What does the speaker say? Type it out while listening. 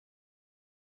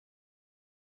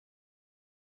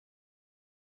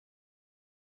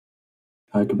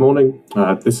Good morning.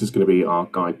 This is going to be our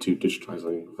guide to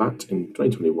digitalising VAT in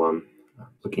 2021,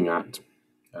 looking at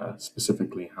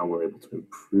specifically how we're able to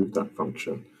improve that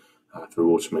function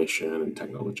through automation and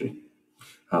technology.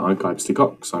 I'm Guy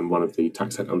Cox. I'm one of the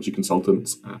tax technology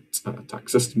consultants at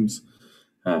Tax Systems,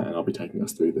 and I'll be taking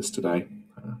us through this today.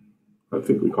 I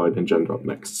think we've got an agenda up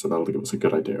next, so that'll give us a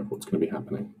good idea of what's going to be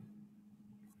happening.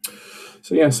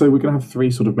 So we're going to have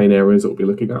three sort of main areas that we'll be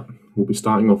looking at. We'll be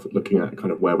starting off at looking at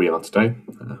kind of where we are today,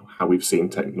 how we've seen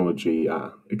technology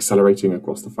accelerating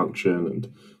across the function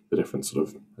and the different sort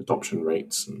of adoption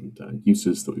rates and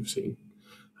uses that we've seen.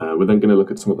 We're then going to look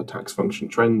at some of the tax function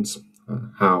trends,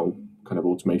 how kind of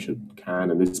automation can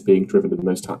and is being driven in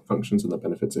those tax functions and the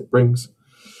benefits it brings.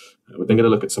 We're then going to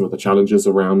look at some of the challenges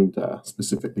around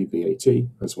specifically VAT,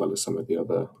 as well as some of the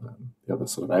other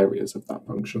sort of areas of that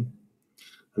function.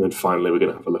 And then finally, we're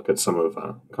going to have a look at some of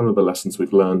kind of the lessons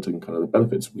we've learned and kind of the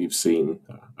benefits we've seen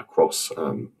across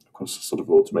sort of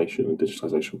automation and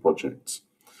digitalisation projects.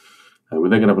 We're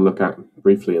then going to have a look at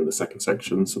briefly in the second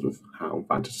section sort of how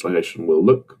that digitalisation will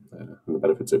look and the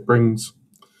benefits it brings.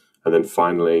 And then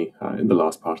finally, in the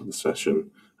last part of the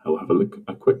session, we'll have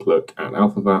a quick look at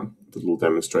AlphaVat that will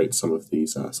demonstrate some of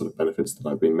these sort of benefits that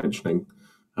I've been mentioning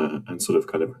and sort of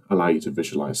kind of allow you to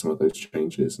visualise some of those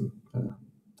changes and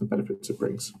the benefits it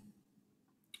brings.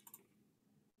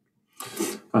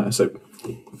 So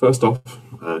first off,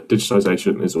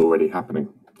 digitalisation is already happening.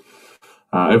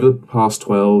 Over the past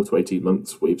 12 to 18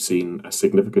 months, we've seen a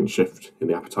significant shift in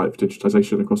the appetite for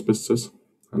digitalisation across businesses.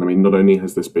 And I mean, not only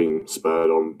has this been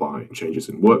spurred on by changes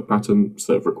in work patterns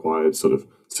that have required sort of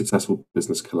successful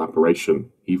business collaboration,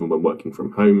 even when working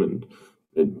from home and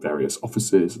in various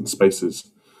offices and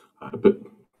spaces, but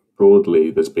broadly,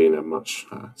 there's been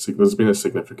a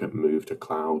significant move to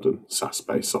cloud and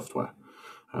SaaS-based software.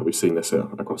 We've seen this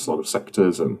across a lot of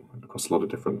sectors and across a lot of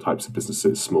different types of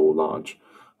businesses, small, large.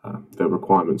 The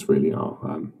requirements really are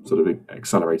sort of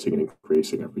accelerating and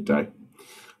increasing every day.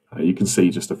 You can see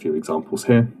just a few examples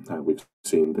here. We've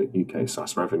seen that UK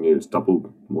SaaS revenue has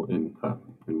doubled more than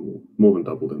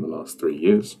doubled in the last 3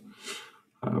 years.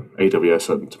 AWS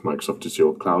and Microsoft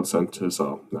Azure cloud centers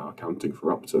are now accounting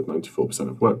for up to 94%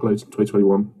 of workloads in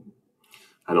 2021.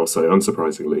 And also,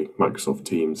 unsurprisingly, Microsoft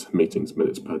Teams meetings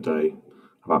minutes per day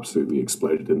have absolutely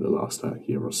exploded in the last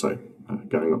year or so,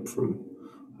 going up from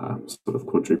sort of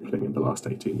quadrupling in the last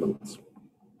 18 months.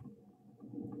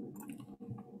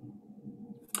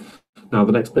 Now,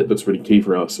 the next bit that's really key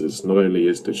for us is not only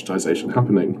is digitization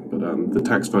happening, but the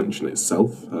tax function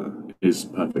itself is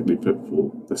perfectly fit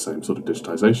for the same sort of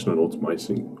digitization and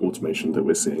automation that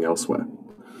we're seeing elsewhere.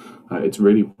 It's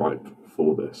really ripe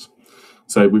for this.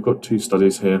 So we've got two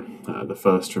studies here, the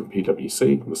first from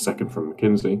PwC, the second from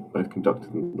McKinsey, both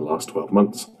conducted in the last 12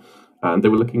 months. And they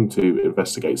were looking to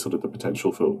investigate sort of the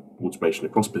potential for automation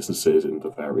across businesses in the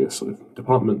various sort of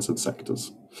departments and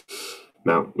sectors.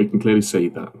 Now, we can clearly see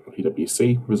that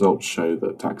PwC results show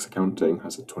that tax accounting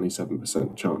has a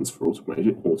 27% chance for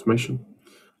automation,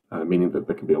 meaning that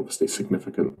there can be obviously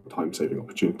significant time-saving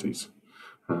opportunities.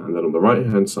 And then on the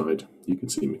right-hand side, you can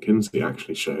see McKinsey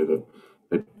actually show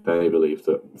that they believe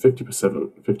that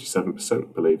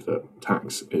 57% believe that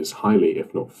tax is highly,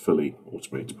 if not fully,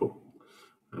 automatable.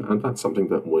 And that's something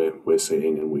that we're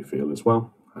seeing and we feel as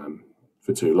well.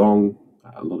 For too long,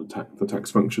 a lot of the tax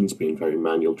function's been very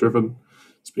manual driven.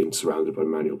 It's been surrounded by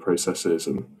manual processes,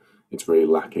 and it's really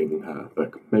lacking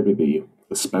maybe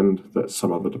the spend that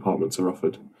some other departments are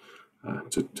offered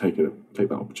to take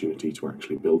that opportunity to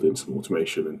actually build in some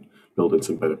automation and build in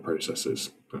some better processes,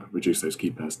 reduce those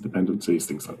key person dependencies,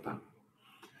 things like that.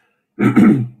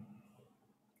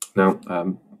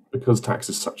 Now, because tax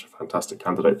is such a fantastic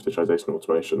candidate for digitization and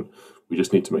automation, we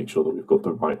just need to make sure that we've got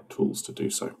the right tools to do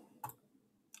so.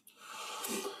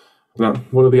 Now,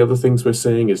 one of the other things we're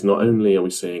seeing is not only are we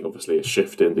seeing obviously a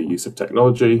shift in the use of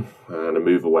technology and a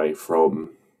move away from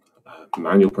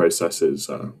manual processes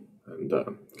and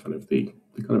kind of the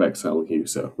kind of Excel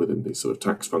user within these sort of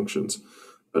tax functions,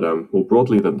 but more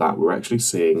broadly than that, we're actually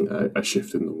seeing a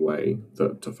shift in the way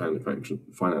that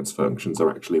finance functions are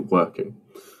actually working.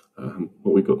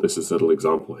 Well, we've got this as a little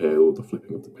example here, or the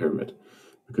flipping of the pyramid.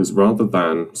 Because rather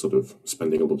than sort of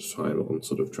spending a lot of time on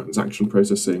sort of transaction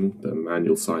processing, the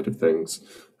manual side of things,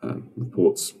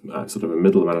 reports, sort of a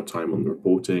middle amount of time on the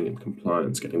reporting and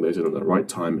compliance, getting those in at the right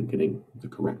time and getting the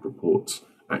correct reports,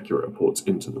 accurate reports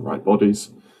into the right bodies,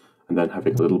 and then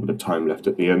having a little bit of time left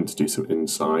at the end to do some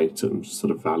insight and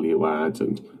sort of value add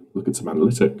and look at some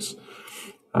analytics.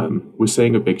 We're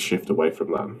seeing a big shift away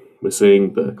from that. We're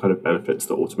seeing the kind of benefits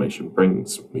that automation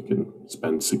brings. We can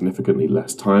spend significantly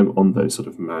less time on those sort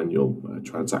of manual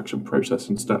transaction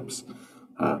processing steps.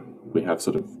 we have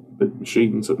sort of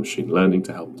machines and machine learning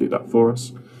to help do that for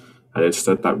us. And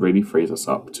instead, that really frees us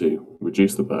up to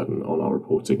reduce the burden on our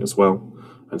reporting as well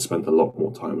and spend a lot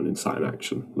more time on insight and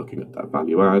action, looking at that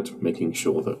value add, making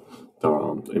sure that there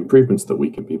are improvements that we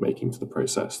can be making to the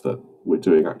process that we're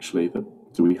doing actually. That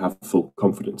do we have full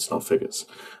confidence in our figures?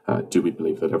 Do we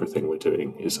believe that everything we're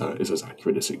doing is as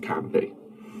accurate as it can be?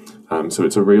 So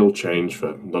it's a real change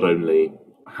for not only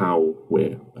how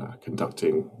we're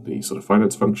conducting the sort of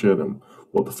finance function and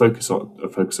what the focus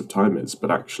of time is,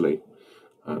 but actually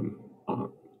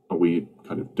are we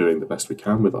kind of doing the best we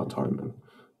can with our time? And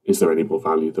is there any more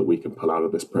value that we can pull out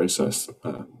of this process,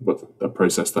 but a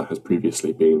process that has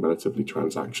previously been relatively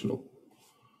transactional?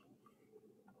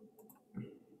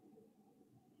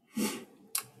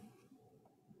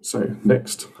 So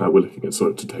next, we're looking at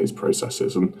sort of today's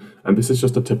processes, and this is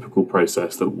just a typical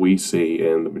process that we see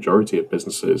in the majority of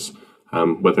businesses,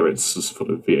 whether it's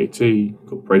sort of VAT,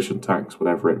 corporation tax,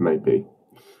 whatever it may be.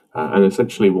 And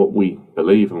essentially, what we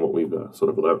believe and what we've sort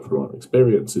of learned from our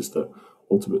experience is that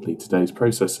ultimately today's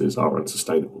processes are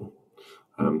unsustainable.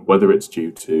 Whether it's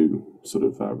due to sort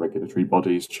of regulatory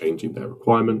bodies changing their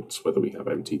requirements, whether we have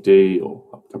MTD or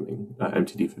upcoming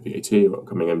MTD for VAT or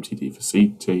upcoming MTD for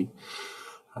CT,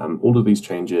 all of these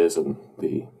changes and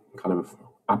the kind of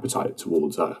appetite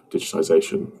towards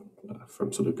digitalisation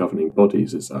from sort of governing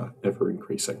bodies is ever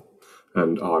increasing.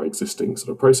 And our existing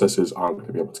sort of processes aren't going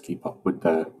to be able to keep up with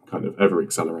their kind of ever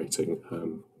accelerating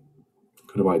kind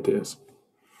of ideas.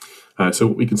 So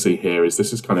what we can see here is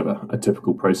this is kind of a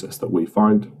typical process that we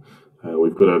find.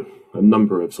 We've got a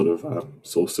number of sort of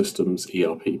source systems,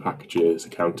 ERP packages,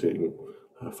 accounting,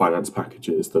 finance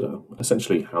packages that are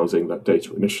essentially housing that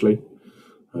data initially.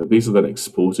 These are then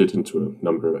exported into a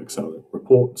number of Excel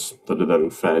reports that are then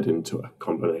fed into a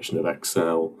combination of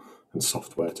Excel and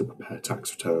software to prepare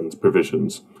tax returns,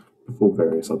 provisions, before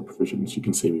various other provisions. You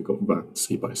can see we've got VAT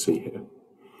C by C here.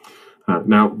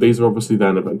 Now, these are obviously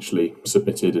then eventually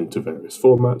submitted into various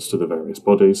formats to the various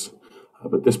bodies,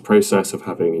 but this process of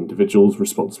having individuals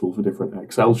responsible for different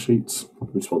Excel sheets,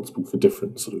 responsible for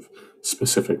different sort of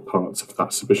specific parts of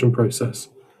that submission process,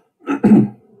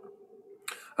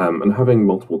 and having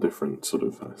multiple different sort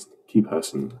of key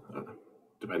person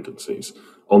dependencies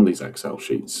on these Excel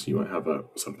sheets. You might have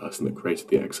some person that created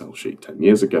the Excel sheet 10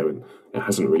 years ago and it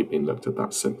hasn't really been looked at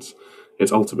that since.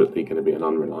 It's ultimately going to be an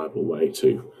unreliable way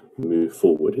to move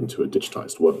forward into a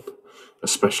digitized world,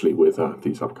 especially with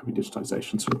these upcoming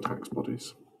digitizations for tax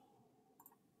bodies.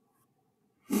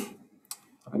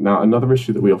 Now, another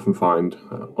issue that we often find,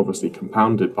 obviously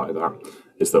compounded by that,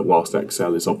 is that whilst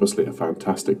Excel is obviously a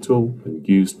fantastic tool and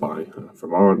used by,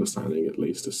 from our understanding at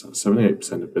least,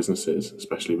 78% of businesses,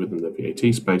 especially within the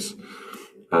VAT space,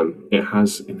 it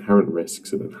has inherent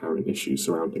risks and inherent issues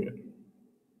surrounding it.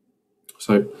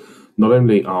 So not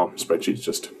only are spreadsheets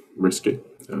just risky,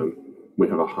 we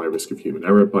have a high risk of human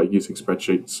error by using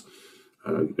spreadsheets.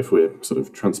 If we're sort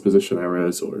of transposition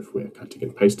errors, or if we're cutting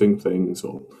and pasting things,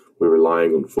 or we're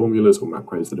relying on formulas or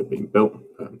macros that have been built,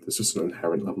 there's just an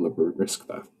inherent level of risk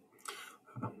there.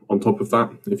 On top of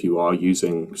that, if you are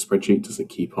using spreadsheets as a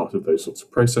key part of those sorts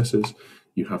of processes,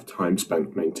 you have time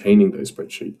spent maintaining those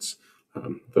spreadsheets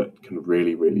that can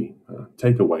really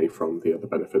take away from the other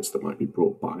benefits that might be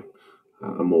brought by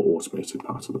a more automated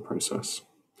part of the process.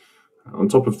 On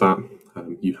top of that,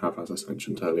 you have, as I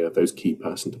mentioned earlier, those key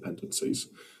person dependencies.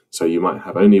 So you might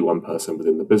have only one person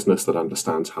within the business that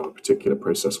understands how a particular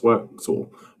process works, or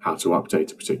how to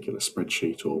update a particular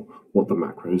spreadsheet, or what the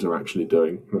macros are actually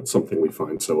doing. That's something we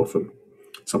find so often.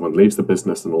 Someone leaves the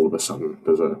business and all of a sudden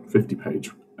there's a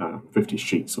 50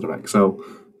 sheet sort of Excel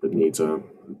that needs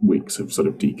weeks of sort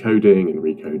of decoding and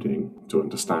recoding to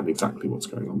understand exactly what's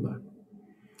going on there.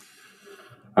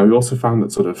 And we also found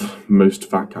that sort of most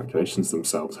VAT calculations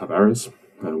themselves have errors.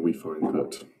 We find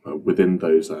that within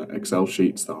those Excel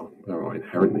sheets, there are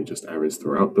inherently just errors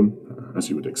throughout them, as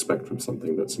you would expect from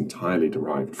something that's entirely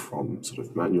derived from sort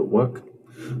of manual work.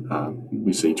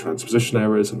 We see transposition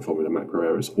errors and formula macro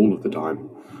errors all of the time,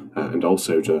 and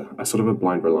also a sort of a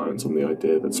blind reliance on the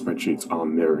idea that spreadsheets are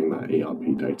mirroring that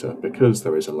ERP data because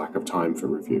there is a lack of time for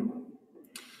review.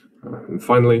 And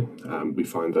finally, we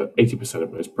find that 80%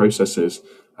 of most processes,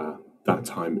 that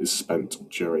time is spent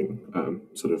during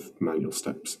sort of manual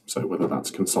steps. So whether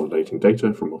that's consolidating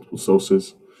data from multiple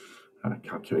sources,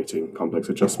 calculating complex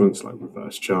adjustments like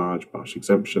reverse charge, partial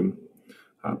exemption,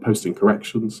 posting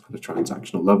corrections at a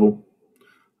transactional level,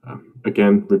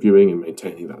 again, reviewing and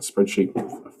maintaining that spreadsheet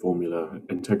with formula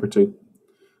integrity,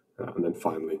 and then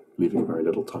finally, leaving very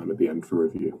little time at the end for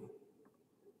review.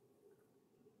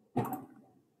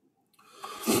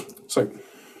 So,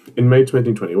 In May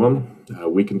 2021,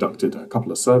 we conducted a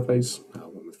couple of surveys,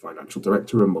 one with Financial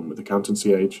Director and one with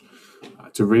Accountancy Age,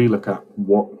 to really look at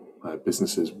what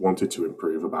businesses wanted to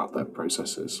improve about their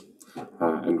processes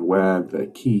and where the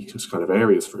key just kind of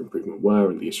areas for improvement were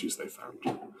and the issues they found.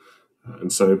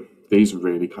 And so these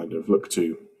really kind of look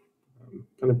to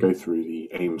kind of go through the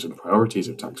aims and priorities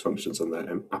of tax functions and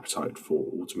their appetite for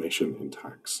automation in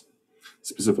tax,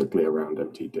 specifically around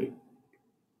MTD.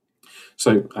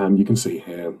 So you can see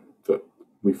here that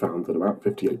we found that about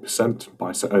 58%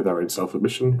 by their own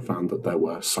self-admission found that there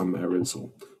were some errors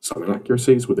or some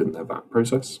inaccuracies within their VAT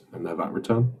process and their VAT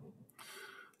return.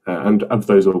 And of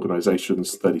those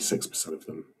organisations, 36% of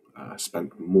them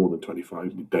spent more than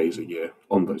 25 days a year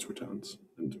on those returns,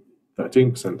 and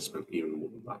 13% spent even more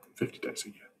than that, 50 days a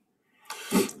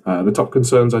year. The top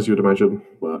concerns, as you would imagine,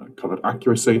 were covered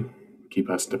accuracy, key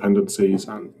person dependencies,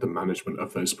 and the management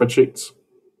of those spreadsheets.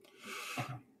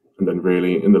 And then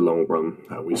really, in the long run,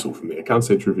 we saw from the Accounts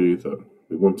Age review that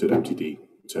we wanted MTD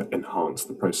to enhance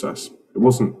the process. It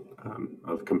wasn't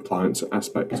a compliance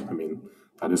aspect. I mean,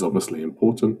 that is obviously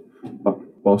important, but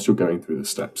whilst you're going through the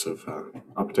steps of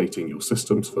updating your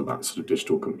systems for that sort of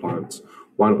digital compliance,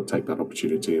 why not take that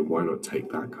opportunity and why not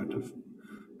take that kind of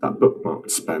that bookmarked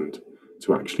spend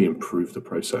to actually improve the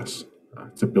process,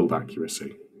 to build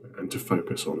accuracy and to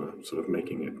focus on sort of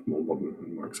making it more modern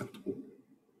and more acceptable.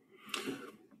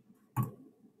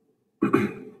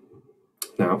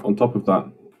 Now, on top of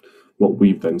that, what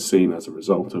we've then seen as a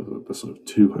result of the sort of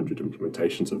 200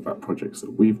 implementations of VAT projects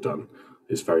that we've done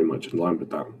is very much in line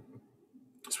with that.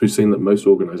 So we've seen that most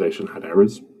organisations had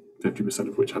errors, 50%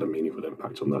 of which had a meaningful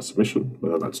impact on their submission,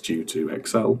 whether that's due to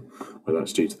Excel, whether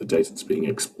that's due to the data that's being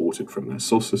exported from their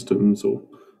source systems, or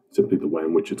simply the way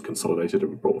in which it's consolidated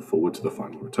and brought forward to the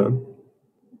final return.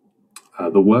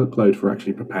 The workload for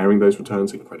actually preparing those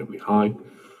returns is incredibly high,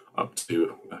 up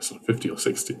to sort of 50 or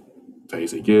 60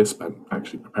 days a year spent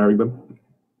actually preparing them.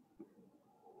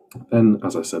 Then,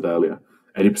 as I said earlier,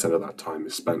 80% of that time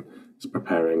is spent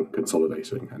preparing,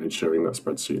 consolidating, and ensuring that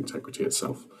spreadsheet integrity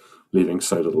itself, leaving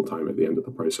so little time at the end of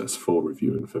the process for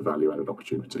review and for value-added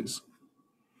opportunities.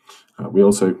 We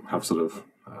also have sort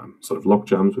of log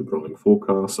jams with rolling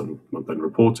forecasts and month-end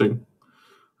reporting,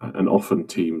 and often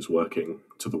teams working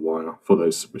to the wire for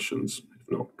those submissions,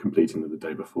 if not completing them the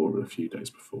day before or a few days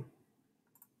before.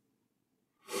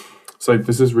 So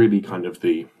this is really kind of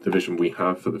the vision we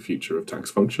have for the future of tax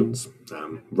functions,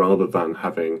 rather than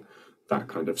having that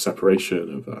kind of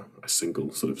separation of a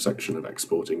single sort of section of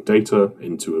exporting data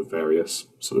into a various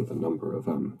sort of a number of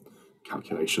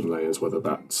calculation layers, whether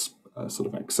that's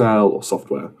sort of Excel or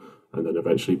software, and then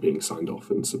eventually being signed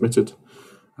off and submitted.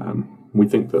 We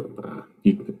think that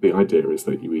the idea is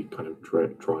that we kind of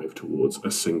drive towards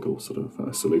a single sort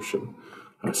of solution,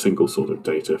 a single sort of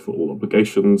data for all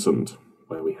obligations, and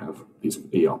where we have these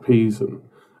ERPs and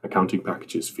accounting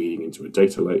packages feeding into a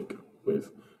data lake with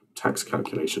tax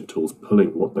calculation tools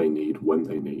pulling what they need when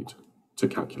they need to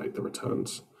calculate the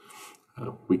returns.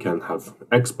 We can have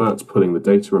experts pulling the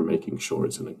data and making sure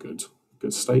it's in a good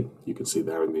state. You can see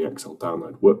there in the Excel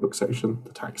download workbook section,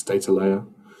 the tax data layer.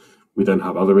 We then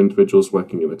have other individuals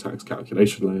working in the tax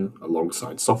calculation layer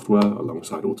alongside software,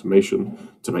 alongside automation,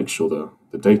 to make sure that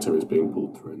the data is being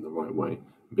pulled through in the right way,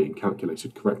 being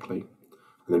calculated correctly.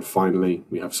 And then finally,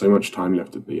 we have so much time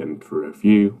left at the end for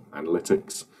review,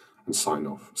 analytics, and sign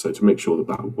off. So to make sure that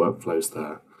workflow is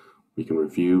there, we can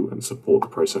review and support the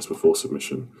process before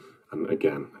submission, and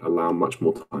again, allow much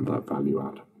more time for that value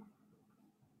add.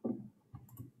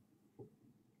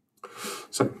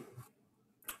 So,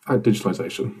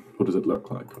 digitalisation, what does it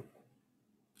look like?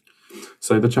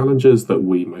 So the challenges that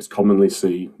we most commonly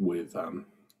see with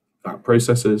VAT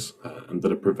processes and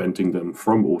that are preventing them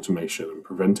from automation and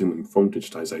preventing them from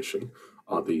digitalisation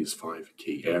are these 5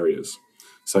 key areas.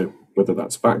 So whether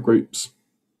that's VAT groups,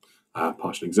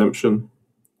 partial exemption,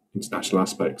 international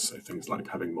aspects, so things like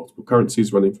having multiple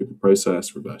currencies running through the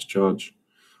process, reverse charge,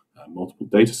 multiple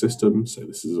data systems, so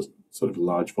this is sort of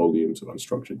large volumes of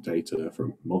unstructured data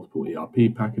from multiple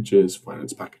ERP packages,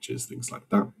 finance packages, things like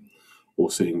that,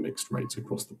 or seeing mixed rates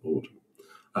across the board.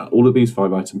 All of these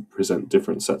 5 items present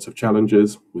different sets of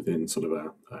challenges within sort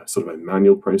of a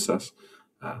manual process,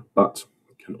 but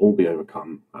can all be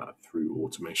overcome through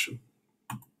automation.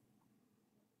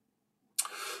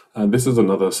 This is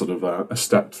another sort of a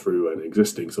step through an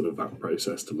existing sort of VAT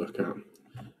process to look at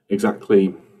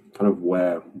exactly kind of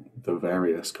where the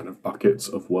various kind of buckets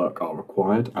of work are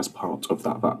required as part of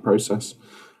that VAT process.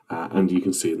 And you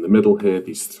can see in the middle here,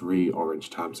 these 3 orange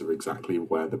tabs are exactly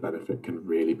where the benefit can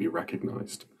really be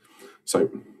recognised. So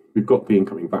we've got the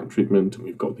incoming VAT treatment and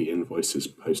we've got the invoices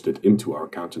posted into our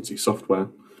accountancy software.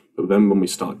 But then when we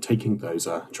start taking those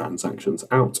transactions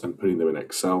out and putting them in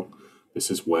Excel, this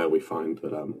is where we find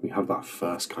that we have that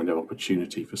first kind of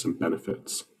opportunity for some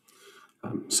benefits.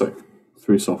 So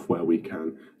through software, we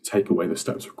can take away the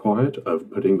steps required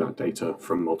of putting that data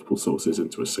from multiple sources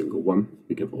into a single one.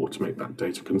 We can automate that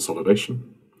data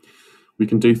consolidation. We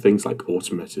can do things like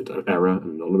automated error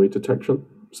and anomaly detection,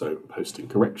 so posting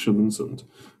corrections and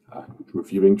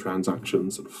reviewing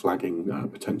transactions and flagging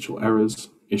potential errors,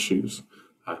 issues,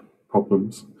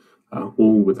 problems,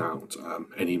 all without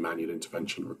any manual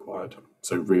intervention required.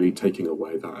 So really taking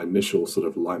away that initial sort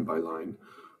of line by line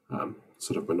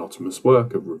sort of monotonous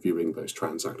work of reviewing those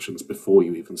transactions before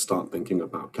you even start thinking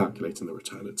about calculating the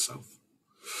return itself.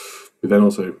 We then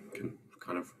also can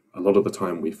a lot of the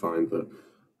time we find that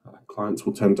clients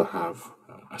will tend to have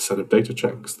a set of data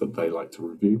checks that they like to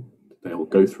review. They'll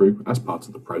go through as part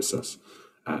of the process,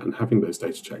 and having those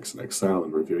data checks in Excel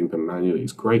and reviewing them manually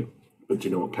is great, but do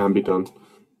you know what can be done?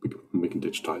 We can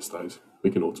digitize those. We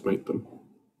can automate them.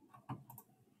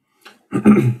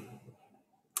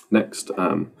 Next,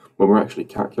 when we're actually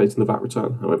calculating the VAT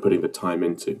return and we're putting the time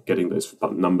into getting those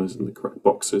numbers in the correct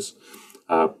boxes,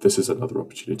 this is another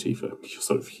opportunity for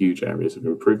sort of huge areas of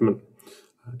improvement.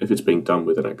 If it's being done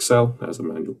within Excel as a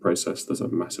manual process, there's a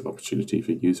massive opportunity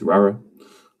for user error.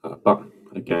 But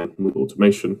again, with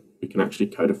automation, we can actually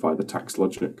codify the tax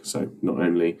logic. So not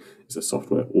only is the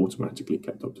software automatically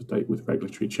kept up to date with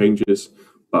regulatory changes,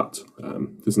 but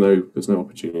there's no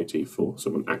opportunity for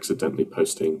someone accidentally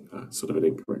posting sort of an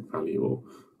incorrect value or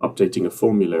updating a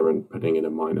formula and putting in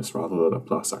a minus rather than a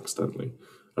plus accidentally,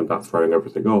 and that throwing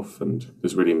everything off. And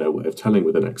there's really no way of telling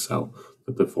within Excel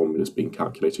that the formula is being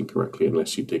calculated correctly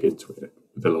unless you dig into it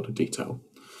with a lot of detail.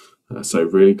 So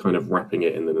really kind of wrapping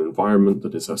it in an environment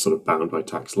that is sort of bound by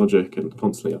tax logic and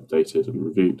constantly updated and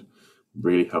reviewed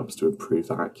really helps to improve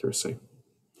that accuracy.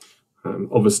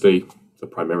 Obviously, the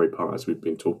primary part, as we've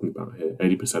been talking about here,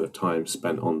 80% of time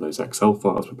spent on those Excel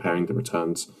files preparing the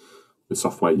returns. With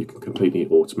software, you can completely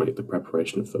automate the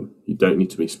preparation of them. You don't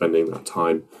need to be spending that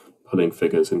time pulling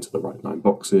figures into the right line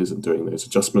boxes and doing those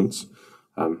adjustments.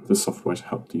 The software to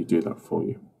help you do that for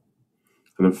you.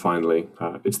 And then finally,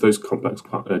 it's those complex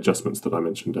adjustments that I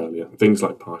mentioned earlier, things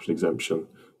like partial exemption,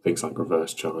 things like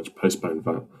reverse charge, postponed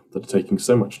VAT, that are taking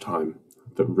so much time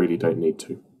that really don't need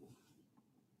to.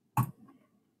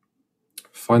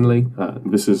 Finally,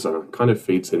 this is kind of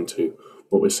feeds into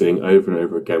what we're seeing over and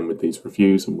over again with these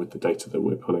reviews and with the data that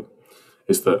we're pulling,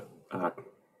 is that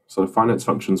sort of finance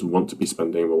functions want to be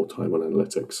spending more time on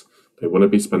analytics. They want to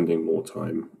be spending more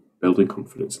time building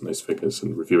confidence in those figures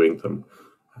and reviewing them,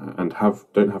 and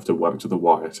don't have to work to the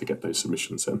wire to get those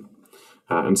submissions in.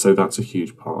 And so that's a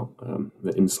huge part,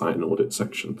 the insight and audit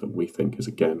section that we think is,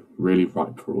 again, really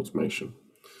ripe for automation.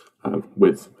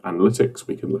 With analytics,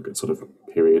 we can look at sort of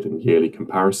period and yearly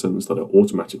comparisons that are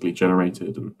automatically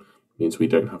generated, and means we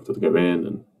don't have to go in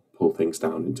and pull things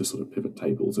down into sort of pivot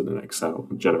tables in an Excel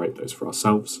and generate those for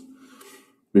ourselves.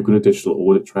 We've got a digital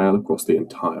audit trail across the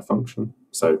entire function.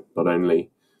 So not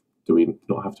only do we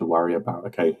not have to worry about,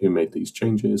 okay, who made these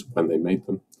changes, when they made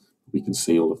them, we can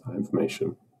see all of that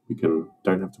information. We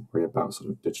don't have to worry about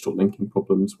sort of digital linking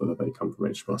problems, whether they come from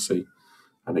HMRC.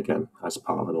 And again, as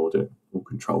part of an audit or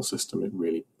control system, it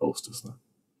really bolsters that.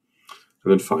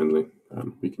 And then finally,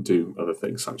 we can do other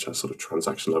things such as sort of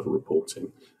transaction level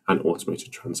reporting and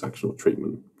automated transactional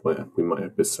treatment, where we might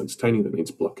have business entertaining that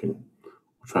needs blocking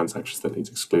or transactions that needs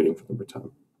excluding from the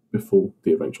return before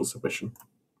the eventual submission.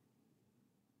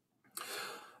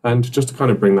 And just to kind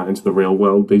of bring that into the real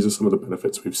world, these are some of the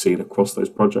benefits we've seen across those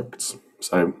projects.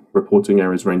 So reporting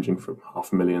errors ranging from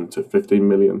 500,000 to 15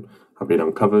 million have been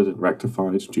uncovered and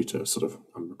rectified due to sort of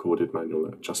unrecorded manual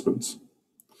adjustments.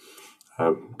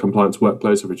 Compliance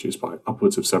workloads are reduced by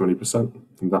upwards of 70%,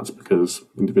 and that's because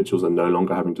individuals are no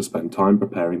longer having to spend time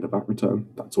preparing the VAT return.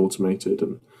 That's automated,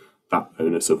 and that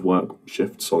onus of work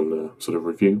shifts on the sort of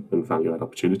review and value-add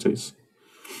opportunities.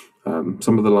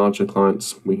 Some of the larger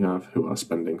clients we have who are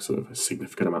spending sort of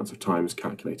significant amounts of time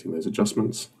calculating those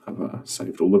adjustments have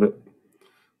saved all of it,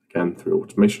 again, through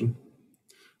automation.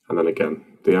 And then again,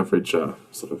 the average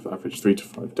 3 to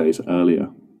 5 days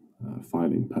earlier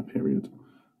filing per period,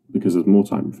 because there's more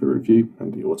time for review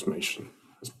and the automation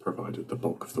has provided the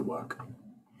bulk of the work.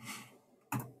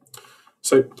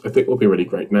 So I think we'll be really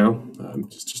great now,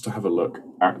 just to have a look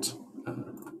at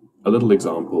a little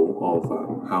example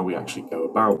of how we actually go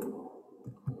about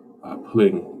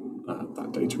pulling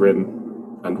that data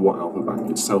in and what AlphaBank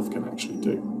itself can actually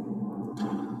do.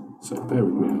 So bear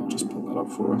with me, I'll just pull that up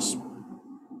for us.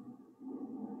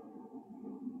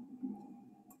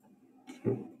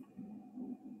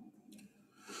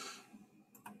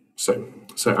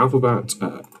 So Alphabet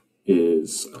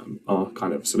is our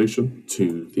kind of solution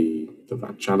to the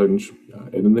VAT challenge.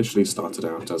 It initially started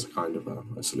out as a kind of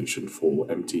a solution for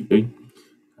MTB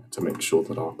to make sure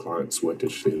that our clients were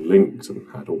digitally linked and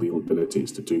had all the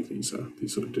abilities to do these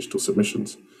sort of digital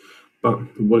submissions.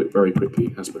 But what it very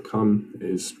quickly has become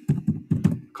is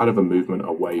kind of a movement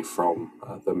away from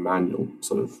the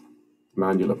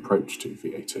manual approach to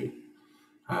VAT,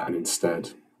 and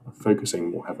instead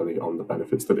focusing more heavily on the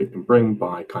benefits that it can bring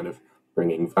by kind of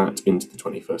bringing VAT into the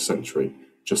 21st century,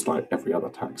 just like every other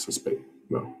tax has been.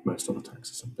 Well, most other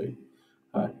taxes have been.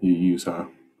 You use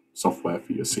software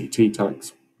for your CT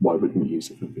tax. Why wouldn't you use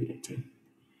it for VAT?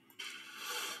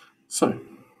 So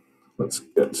let's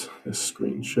get this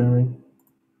screen sharing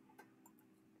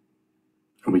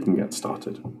and we can get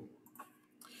started.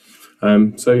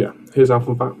 So yeah, here's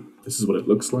Alphabet. This is what it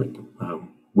looks like.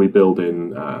 We build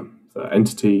in the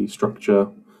entity structure,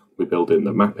 we build in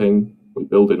the mapping, we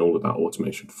build in all of that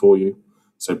automation for you.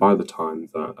 So by the time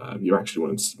that you actually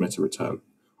want to submit a return,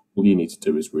 all you need to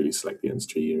do is really select the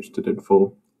entity you're interested in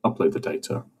for, upload the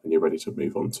data, and you're ready to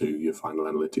move on to your final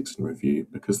analytics and review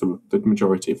because the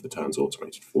majority of the returns are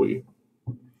automated for you.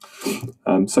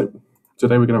 So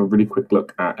today we're going to have a really quick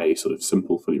look at a sort of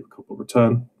simple fully recoverable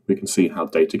return. We can see how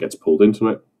data gets pulled into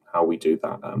it, how we do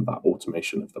that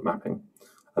automation of the mapping,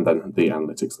 and then the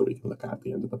analytics that we can look at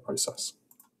the end of the process.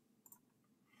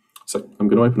 So I'm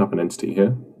going to open up an entity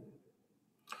here.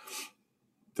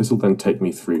 This will then take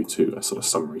me through to a sort of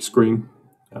summary screen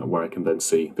where I can then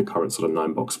see the current sort of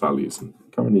 9-box values. And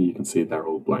currently you can see they're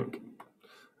all blank.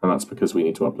 And that's because we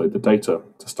need to upload the data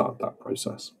to start that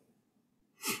process.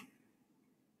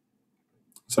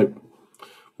 So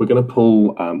we're going to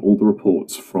pull all the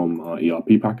reports from our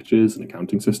ERP packages and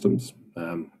accounting systems.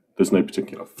 There's no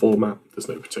particular format, there's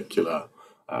no particular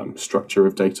structure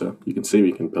of data. You can see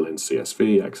we can pull in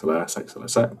CSV, XLS,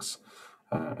 XLSX,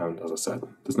 and as I said,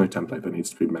 there's no template that needs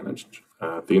to be managed.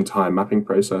 The entire mapping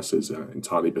process is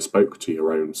entirely bespoke to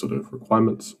your own sort of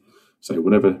requirements. So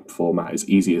whatever format is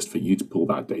easiest for you to pull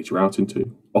that data out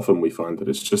into. Often we find that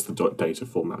it's just the data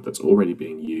format that's already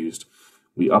being used.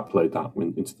 We upload that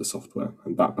into the software,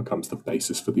 and that becomes the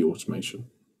basis for the automation.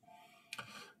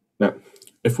 Now,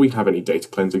 if we have any data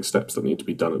cleansing steps that need to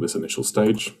be done at this initial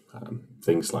stage,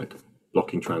 things like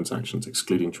blocking transactions,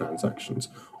 excluding transactions,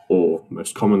 or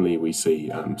most commonly we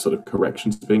see sort of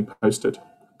corrections being posted,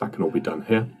 that can all be done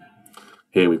here.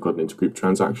 Here we've got an intergroup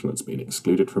transaction that's been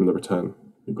excluded from the return.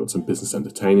 We've got some business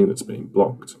entertaining that's being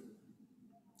blocked.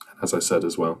 As I said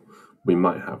as well, we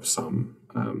might have some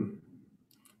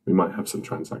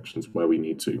transactions where we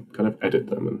need to kind of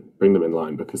edit them and bring them in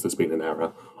line because there's been an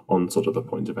error on sort of the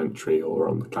point of entry or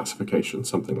on the classification,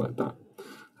 something like that.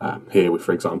 Here,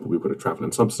 for example, we've got a travel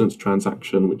and substance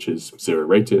transaction, which is 0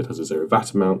 rated, has a 0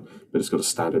 VAT amount, but it's got a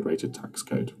standard rated tax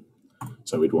code.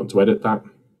 So we'd want to edit that.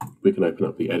 We can open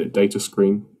up the edit data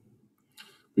screen.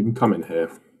 We can come in here,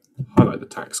 highlight the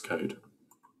tax code,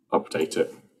 update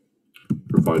it,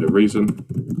 provide a reason,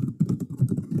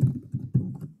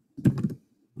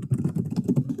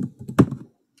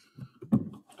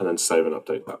 and then save and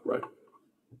update that row.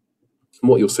 And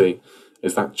what you'll see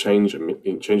is that changes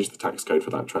the tax code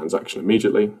for that transaction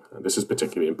immediately. And this is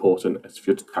particularly important if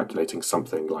you're calculating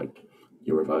something like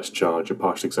your reverse charge, a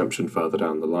partial exemption further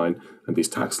down the line, and these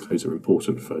tax codes are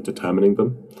important for determining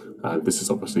them. This is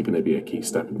obviously going to be a key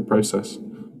step in the process,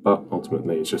 but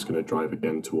ultimately it's just going to drive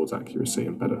again towards accuracy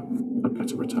and a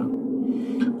better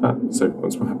return. So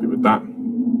once we're happy with that,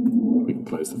 we can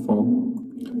close the file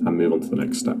and move on to the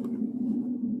next step.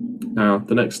 Now,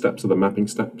 the next steps are the mapping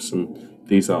steps, and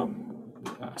these are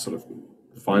sort of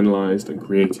finalized and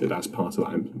created as part of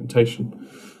that implementation.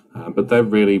 But they're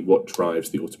really what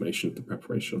drives the automation of the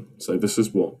preparation. So this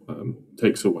is what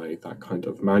takes away that kind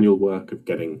of manual work of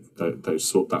getting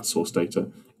that source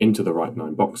data into the right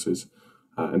 9 boxes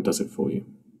and does it for you.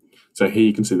 So here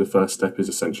you can see the first step is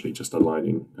essentially just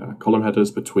aligning column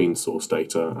headers between source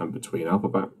data and between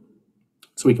Alphabet.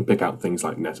 So we can pick out things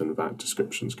like net and VAT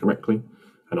descriptions correctly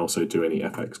and also do any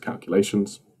FX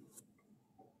calculations.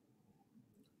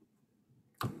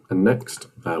 And next,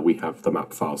 we have the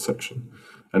map file section.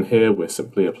 And here we're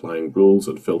simply applying rules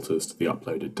and filters to the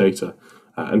uploaded data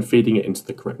and feeding it into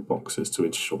the correct boxes to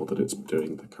ensure that it's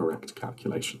doing the correct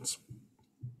calculations.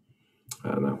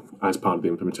 Now, as part of the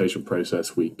implementation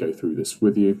process, we go through this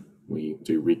with you. We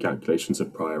do recalculations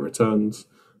of prior returns,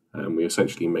 and we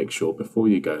essentially make sure before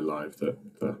you go live that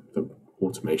the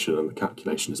automation and the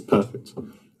calculation is perfect.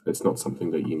 It's not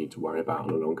something that you need to worry about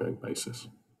on an ongoing basis.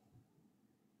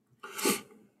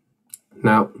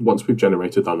 Now, once we've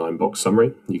generated our 9-box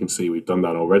summary, you can see we've done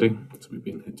that already. So we've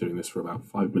been doing this for about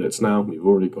 5 minutes now. We've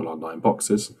already got our 9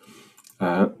 boxes.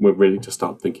 We're ready to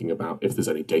start thinking about if there's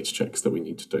any data checks that we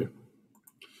need to do.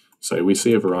 So we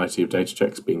see a variety of data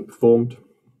checks being performed.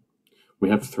 We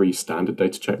have 3 standard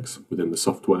data checks within the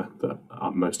software that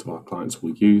most of our clients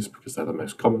will use because they're the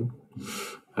most common.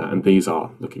 And these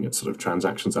are looking at sort of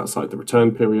transactions outside the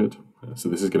return period. So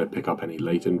this is going to pick up any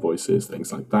late invoices,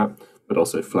 things like that, but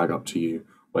also flag up to you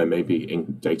where maybe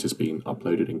data's been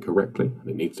uploaded incorrectly and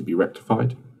it needs to be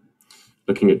rectified.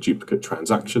 Looking at duplicate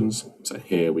transactions. So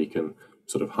here we can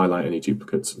sort of highlight any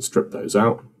duplicates and strip those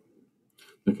out.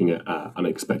 Looking at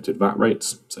unexpected VAT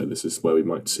rates. So this is where we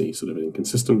might see sort of an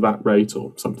inconsistent VAT rate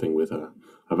or something with a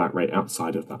VAT rate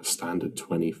outside of that standard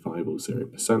 25 or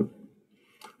 0%.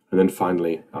 And then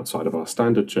finally, outside of our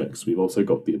standard checks, we've also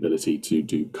got the ability to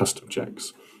do custom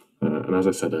checks. And as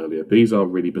I said earlier, these are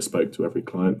really bespoke to every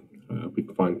client. We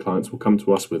find clients will come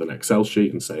to us with an Excel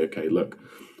sheet and say, okay, look,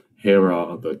 here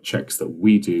are the checks that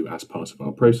we do as part of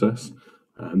our process.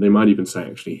 And they might even say,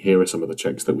 actually, here are some of the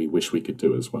checks that we wish we could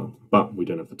do as well, but we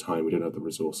don't have the time, we don't have the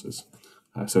resources.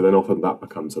 So then often that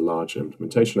becomes a large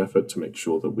implementation effort to make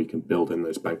sure that we can build in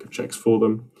those bank of checks for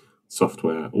them.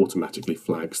 Software automatically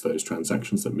flags those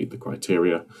transactions that meet the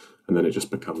criteria, and then it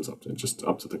just becomes up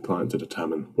to the client to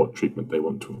determine what treatment they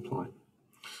want to apply.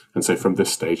 And so from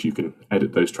this stage, you can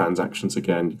edit those transactions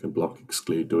again, you can block,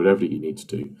 exclude, do whatever you need to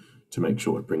do to make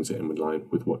sure it brings it in line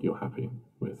with what you're happy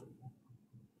with.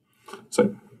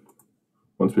 So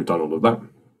once we've done all of that,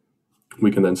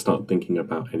 we can then start thinking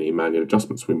about any manual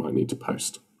adjustments we might need to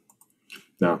post.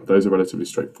 Now, those are relatively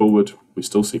straightforward. We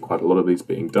still see quite a lot of these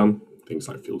being done, things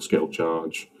like fuel scale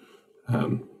charge,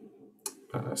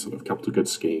 sort of capital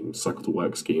goods schemes, cycle to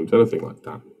work schemes, anything like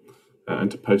that.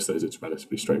 And to post those, it's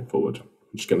relatively straightforward.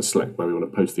 I'm just going to select where we want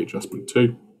to post the adjustment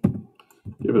to,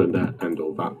 give it a net and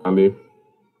or VAT value,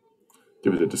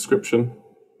 give it a description.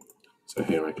 So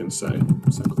here I can say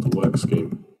cycle to work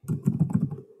scheme.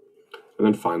 And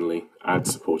then finally, add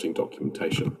supporting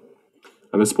documentation.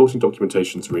 And the supporting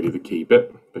documentation is really the key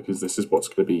bit because this is what's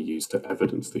going to be used to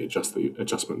evidence the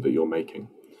adjustment that you're making.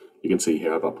 You can see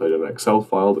here I've uploaded an Excel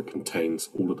file that contains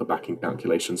all of the backing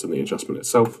calculations and the adjustment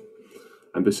itself.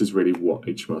 And this is really what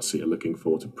HMRC are looking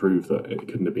for to prove that it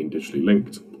couldn't have been digitally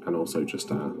linked, and also just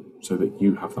so that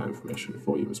you have that information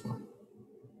for you as well.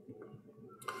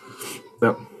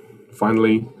 Now,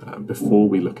 finally, before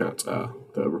we look at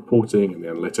the reporting and the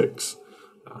analytics,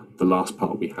 the last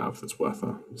part we have that's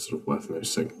worth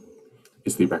noticing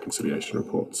is the reconciliation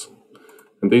reports.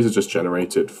 And these are just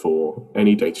generated for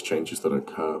any data changes that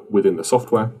occur within the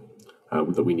software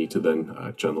that we need to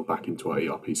then journal back into our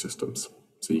ERP systems.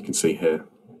 So you can see here,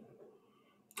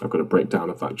 I've got a breakdown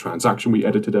of that transaction we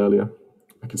edited earlier.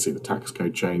 I can see the tax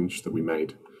code change that we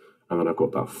made, and then I've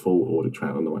got that full audit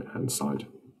trail on the right-hand side.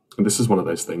 And this is one of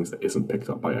those things that isn't picked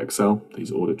up by Excel,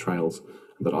 these audit trails,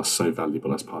 that are so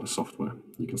valuable as part of software.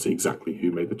 You can see exactly who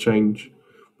made the change,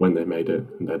 when they made it,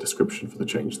 and their description for the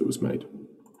change that was made.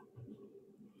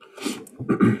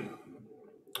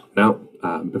 Now,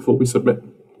 before we submit,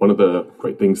 one of the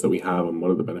great things that we have and one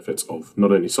of the benefits of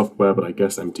not only software, but I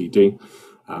guess MTD,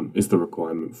 is the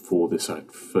requirement for this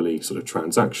fully sort of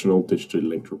transactional, digitally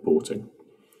linked reporting.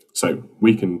 So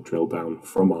we can drill down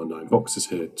from our 9 boxes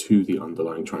here to the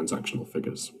underlying transactional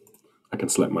figures. I can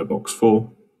select my box 4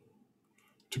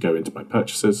 to go into my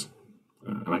purchases,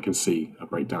 and I can see a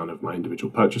breakdown of my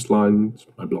individual purchase lines,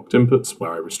 my blocked inputs,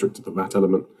 where I restricted the VAT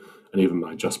element, and even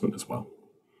my adjustment as well.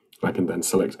 I can then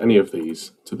select any of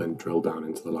these to then drill down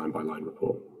into the line-by-line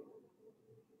report.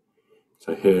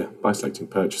 So here, by selecting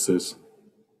purchases,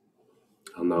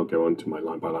 I'll now go on to my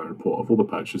line-by-line report of all the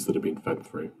purchases that have been fed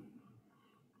through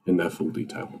in their full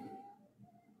detail.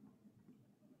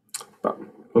 But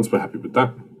once we're happy with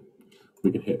that,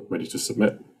 we can hit ready to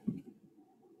submit.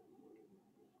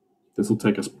 This will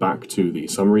take us back to the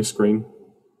summary screen.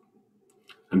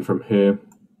 And from here,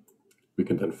 we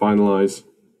can then finalize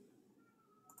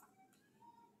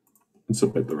and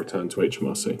submit the return to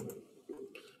HMRC.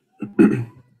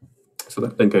 So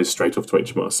that then goes straight off to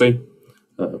HMRC.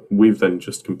 We've then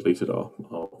just completed our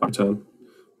return.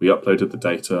 We uploaded the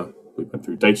data, we went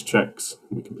through data checks,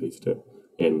 we completed it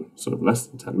in sort of less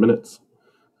than 10 minutes.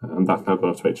 And that's now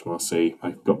gone off to HMRC.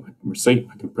 I've got my receipt,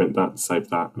 I can print that, save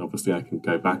that, and obviously I can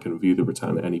go back and view the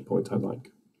return at any point I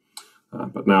like.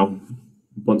 But now,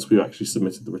 once we've actually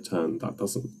submitted the return, that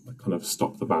doesn't kind of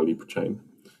stop the value chain.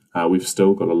 We've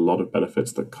still got a lot of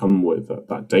benefits that come with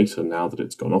that data now that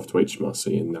it's gone off to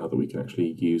HMRC and now that we can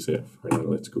actually use it for an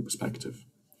analytical perspective.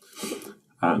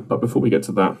 But before we get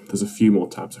to that, there's a few more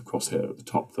tabs across here at the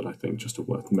top that I think just are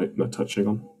worth touching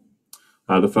on.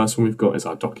 The first one we've got is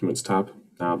our Documents tab.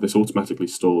 Now, this automatically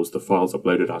stores the files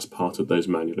uploaded as part of those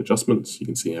manual adjustments. You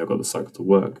can see here I've got the cycle to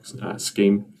work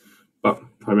scheme. But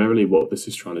primarily what this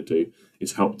is trying to do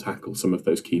is help tackle some of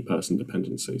those key person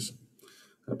dependencies.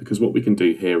 Because what we can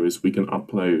do here is we can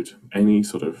upload any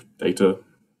sort of data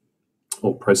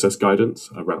or process guidance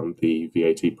around the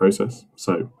VAT process.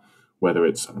 So whether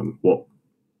it's what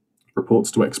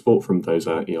reports to export from those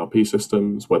ERP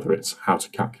systems, whether it's how to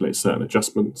calculate certain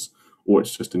adjustments, or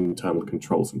it's just internal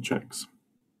controls and checks.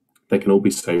 They can all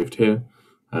be saved here,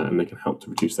 and they can help to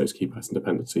reduce those key person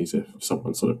dependencies if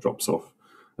someone sort of drops off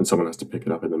and someone has to pick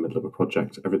it up in the middle of a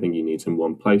project. Everything you need in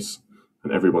one place,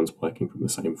 and everyone's working from the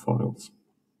same files.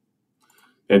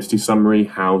 The entity summary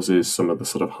houses some of the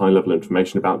sort of high-level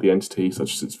information about the entity,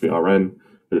 such as its VRN,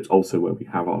 but it's also where we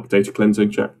have our data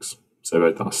cleansing checks, so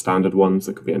both our standard ones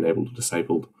that can be enabled or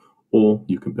disabled, or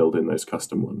you can build in those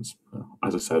custom ones.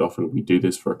 As I said, often we do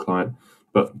this for a client,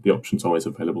 but the option's always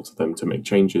available to them to make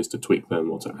changes, to tweak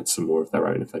them, or to add some more of their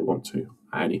own if they want to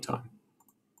at any time.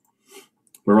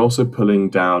 We're also pulling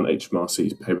down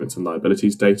HMRC's payments and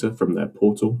liabilities data from their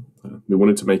portal. We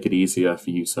wanted to make it easier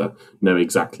for you to know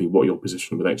exactly what your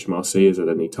position with HMRC is at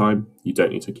any time. You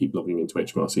don't need to keep logging into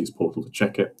HMRC's portal to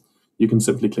check it. You can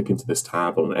simply click into this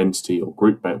tab on an entity or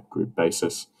group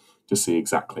basis to see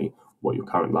exactly what your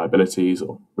current liabilities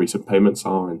or recent payments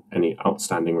are and any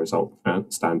outstanding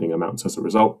amounts as a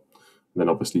result. And then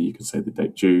obviously you can say the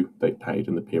date due, date paid,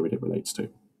 and the period it relates to.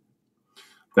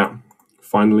 Now,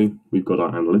 finally, we've got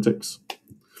our analytics.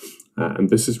 And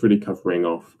this is really covering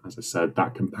off, as I said,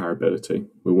 that comparability.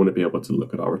 We want to be able to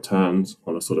look at our returns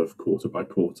on a sort of quarter by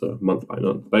quarter, month by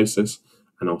month basis,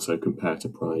 and also compare to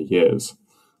prior years.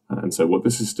 And so what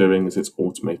this is doing is it's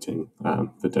automating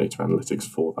the data analytics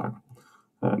for that.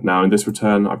 Now in this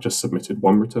return, I've just submitted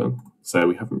one return, so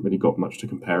we haven't really got much to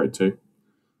compare it to.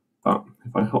 But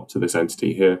if I hop to this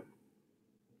entity here,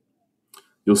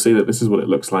 you'll see that this is what it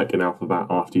looks like in Alphabet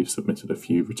after you've submitted a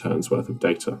few returns worth of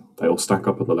data. They all stack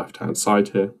up on the left-hand side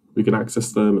here. We can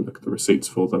access them and look at the receipts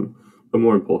for them. But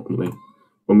more importantly,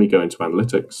 when we go into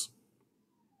analytics,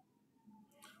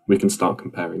 we can start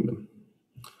comparing them.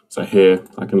 So here,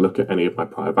 I can look at any of my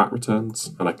prior VAT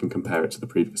returns, and I can compare it to the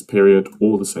previous period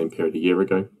or the same period a year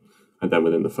ago. And then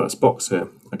within the first box here,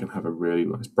 I can have a really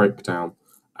nice breakdown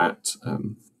at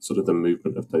sort of the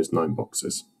movement of those 9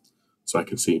 boxes. So I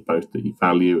can see both the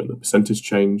value and the percentage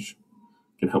change.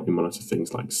 It can help me monitor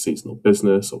things like seasonal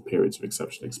business or periods of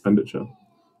exceptional expenditure,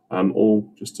 or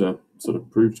just to sort of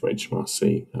prove to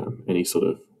HMRC any sort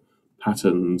of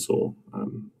patterns or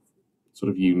sort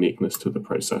of uniqueness to the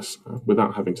process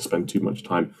without having to spend too much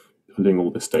time pulling all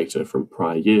this data from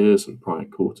prior years and prior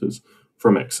quarters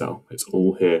from Excel. It's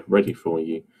all here ready for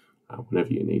you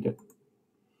whenever you need it.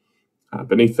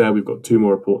 Beneath there, we've got 2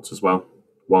 more reports as well,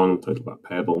 one on total VAT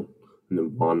payable and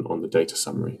then one on the data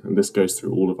summary. And this goes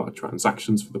through all of our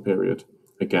transactions for the period,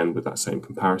 again with that same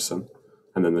comparison,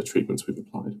 and then the treatments we've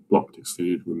applied, blocked,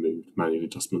 excluded, removed, manual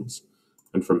adjustments.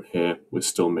 And from here, we're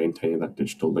still maintaining that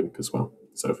digital link as well.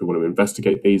 So if we want to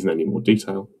investigate these in any more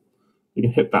detail, you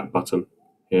can hit that button.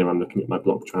 Here I'm looking at my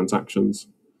block transactions.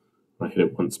 I hit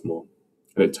it once more,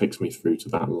 and it takes me through to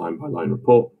that line-by-line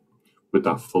report with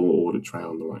that full audit trail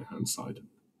on the right-hand side.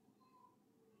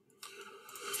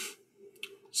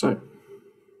 So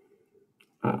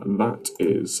that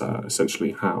is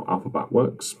essentially how Alphabet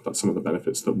works. That's some of the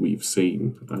benefits that we've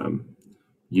seen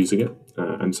using it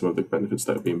and some of the benefits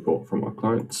that have been brought from our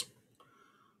clients.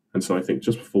 And so I think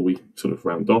just before we sort of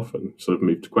round off and sort of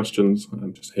move to questions,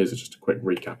 here's just a quick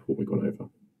recap of what we've gone over.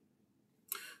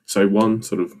 So one,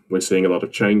 we're seeing a lot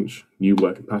of change. New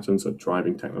working patterns are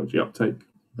driving technology uptake.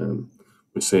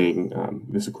 We're seeing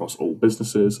this across all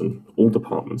businesses and all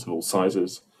departments of all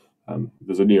sizes.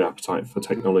 There's a new appetite for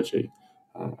technology,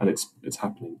 and it's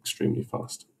happening extremely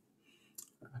fast.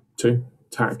 2,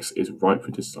 tax is ripe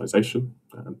for digitalisation.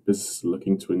 Businesses are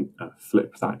looking to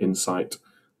flip that insight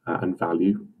and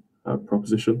value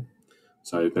proposition.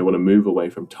 So they want to move away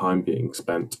from time being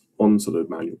spent on sort of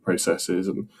manual processes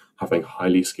and having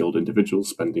highly skilled individuals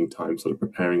spending time sort of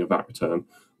preparing a VAT return,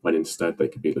 when instead they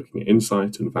could be looking at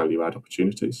insight and value add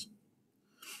opportunities.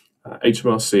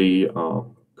 HMRC are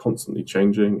constantly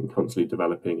changing and constantly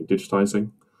developing and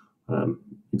digitizing.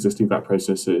 Existing VAT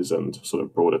processes and sort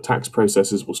of broader tax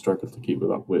processes will struggle to keep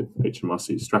up with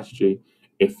HMRC's strategy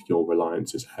if your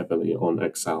reliance is heavily on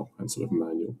Excel and sort of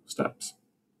manual steps.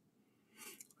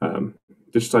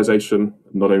 Digitization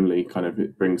not only kind of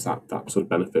it brings that sort of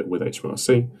benefit with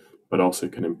HMRC, but also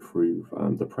can improve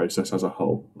the process as a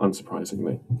whole,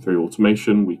 unsurprisingly. Through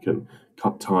automation, we can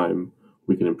cut time,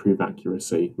 we can improve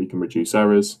accuracy, we can reduce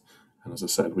errors, and as I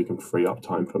said, we can free up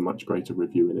time for much greater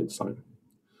review and insight.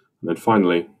 And then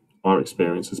finally, our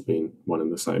experience has been one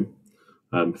and the same.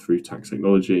 Through tax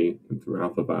technology and through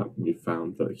Alphabet, we've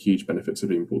found that huge benefits have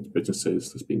been brought to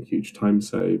businesses. There's been huge time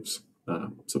saves,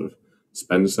 sort of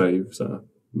spend saves,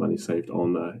 money saved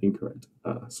on incorrect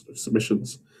sort of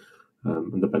submissions,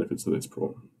 and the benefits that it's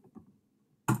brought.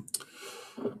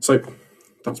 So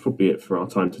that's probably it for our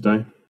time today.